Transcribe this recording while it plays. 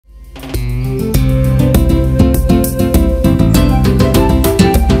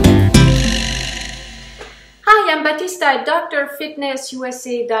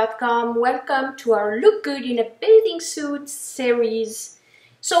drfitnessusa.com. Welcome to our Look Good in a Bathing Suit series.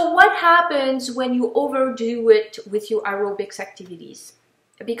 So what happens when you overdo it with your aerobics activities?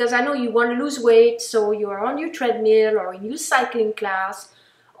 Because I know you want to lose weight, so you're on your treadmill or in your cycling class,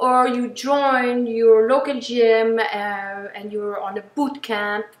 or you join your local gym and you're on a boot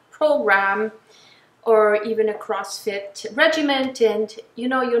camp program, or even a CrossFit regiment, and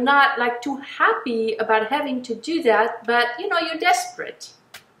you're not like too happy about having to do that, but you're desperate.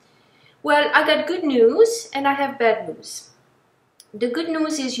 Well, I got good news and I have bad news. The good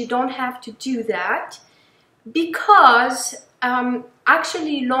news is you don't have to do that, because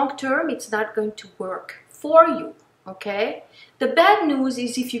actually long term it's not going to work for you. Okay, the bad news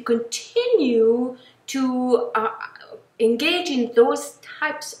is if you continue to engage in those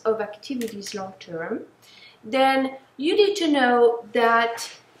types of activities long term, then you need to know that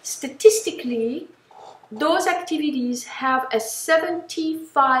statistically those activities have a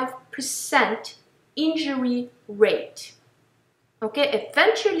 75% injury rate. Okay,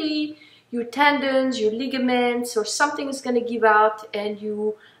 eventually your tendons, your ligaments, or something is going to give out, and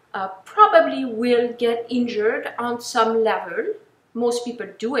you probably will get injured on some level. Most people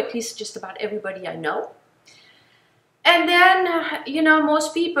do, at least just about everybody I know. And then,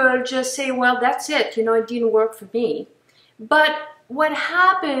 most people just say, well, that's it, it didn't work for me. But what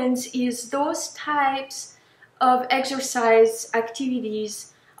happens is those types of exercise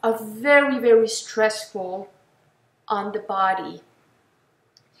activities are very, very stressful on the body.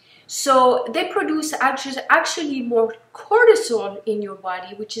 So they produce actually more cortisol in your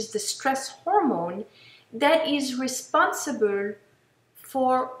body, which is the stress hormone that is responsible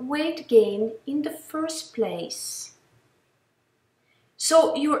for weight gain in the first place.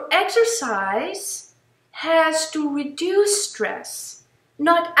 So your exercise has to reduce stress,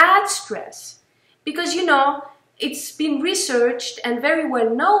 not add stress. Because, it's been researched and very well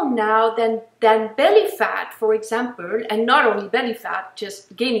known now that belly fat, for example, and not only belly fat,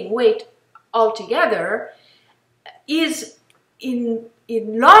 just gaining weight altogether, is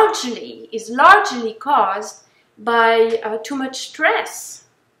largely caused by too much stress.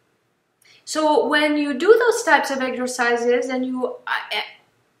 So when you do those types of exercises and you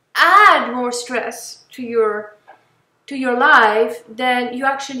add more stress to your life, then you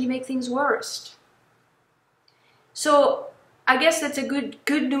actually make things worse. So I guess that's a good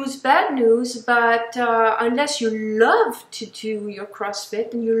news, bad news, but unless you love to do your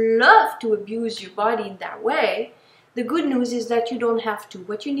CrossFit and you love to abuse your body in that way, the good news is that you don't have to.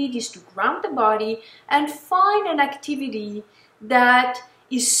 What you need is to ground the body and find an activity that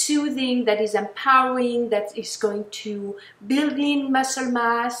is soothing, that is empowering, that is going to build in muscle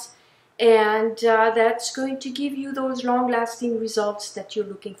mass, and that's going to give you those long-lasting results that you're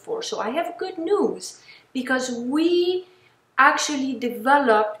looking for. So I have good news, because we actually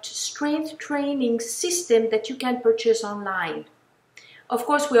developed strength training system that you can purchase online. Of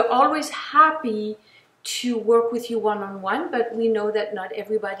course, we're always happy to work with you one-on-one, but we know that not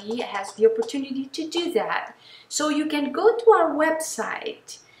everybody has the opportunity to do that. So you can go to our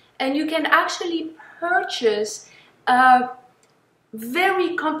website and you can actually purchase a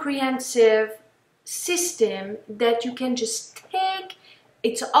very comprehensive system that you can just take.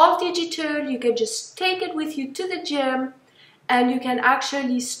 It's all digital. You can just take it with you to the gym, and you can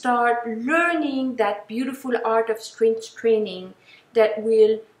actually start learning that beautiful art of strength training that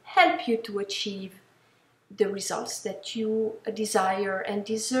will help you to achieve the results that you desire and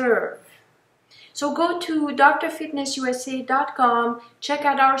deserve. So go to drfitnessusa.com, check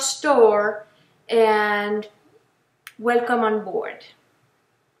out our store, and welcome on board.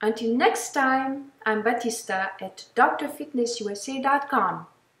 Until next time, I'm Batista at drfitnessusa.com.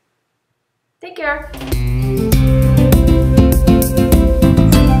 Take care.